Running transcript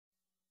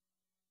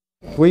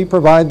We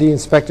provide the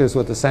inspectors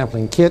with a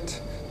sampling kit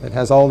that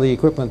has all the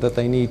equipment that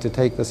they need to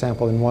take the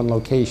sample in one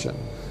location.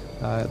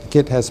 The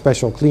kit has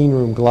special clean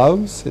room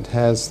gloves. It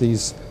has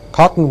these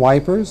cotton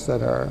wipers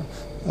that are,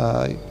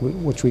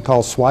 which we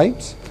call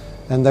swipes,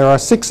 and there are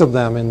 6 of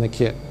them in the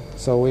kit.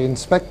 So we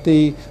inspect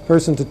the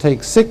person to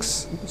take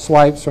 6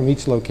 swipes from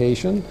each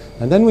location,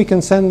 and then we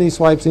can send these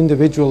swipes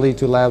individually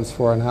to labs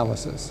for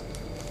analysis.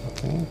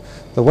 Okay.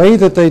 The way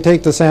that they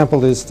take the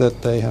sample is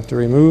that they have to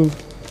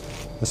remove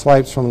the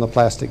swipes from the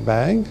plastic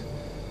bag,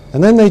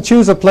 and then they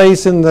choose a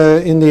place in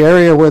the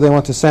area where they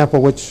want to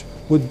sample, which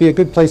would be a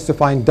good place to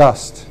find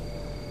dust.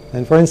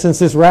 And for instance,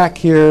 this rack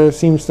here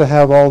seems to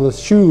have all the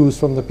shoes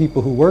from the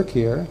people who work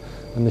here,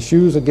 and the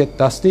shoes will get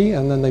dusty,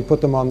 and then they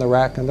put them on the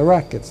rack, and the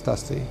rack gets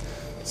dusty.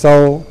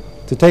 So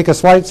to take a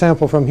swipe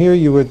sample from here,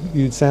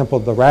 you'd sample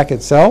the rack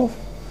itself.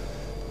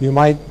 You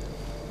might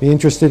be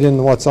interested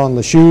in what's on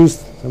the shoes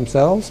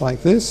themselves,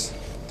 like this.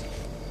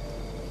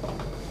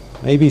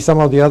 Maybe some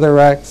of the other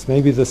racks,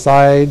 maybe the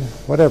side,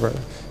 whatever.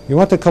 You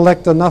want to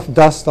collect enough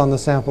dust on the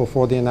sample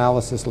for the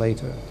analysis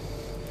later.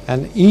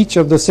 And each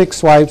of the 6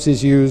 swipes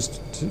is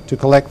used to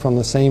collect from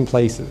the same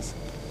places.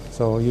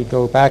 So you'd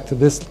go back to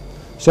this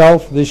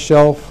shelf, the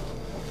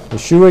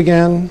shoe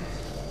again,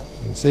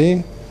 you can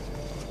see,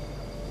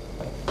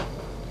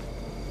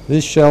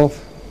 this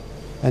shelf,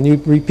 and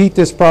you repeat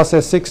this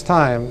process 6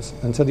 times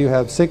until you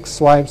have 6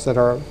 swipes that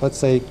are, let's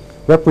say,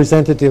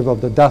 representative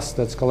of the dust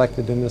that's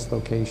collected in this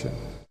location.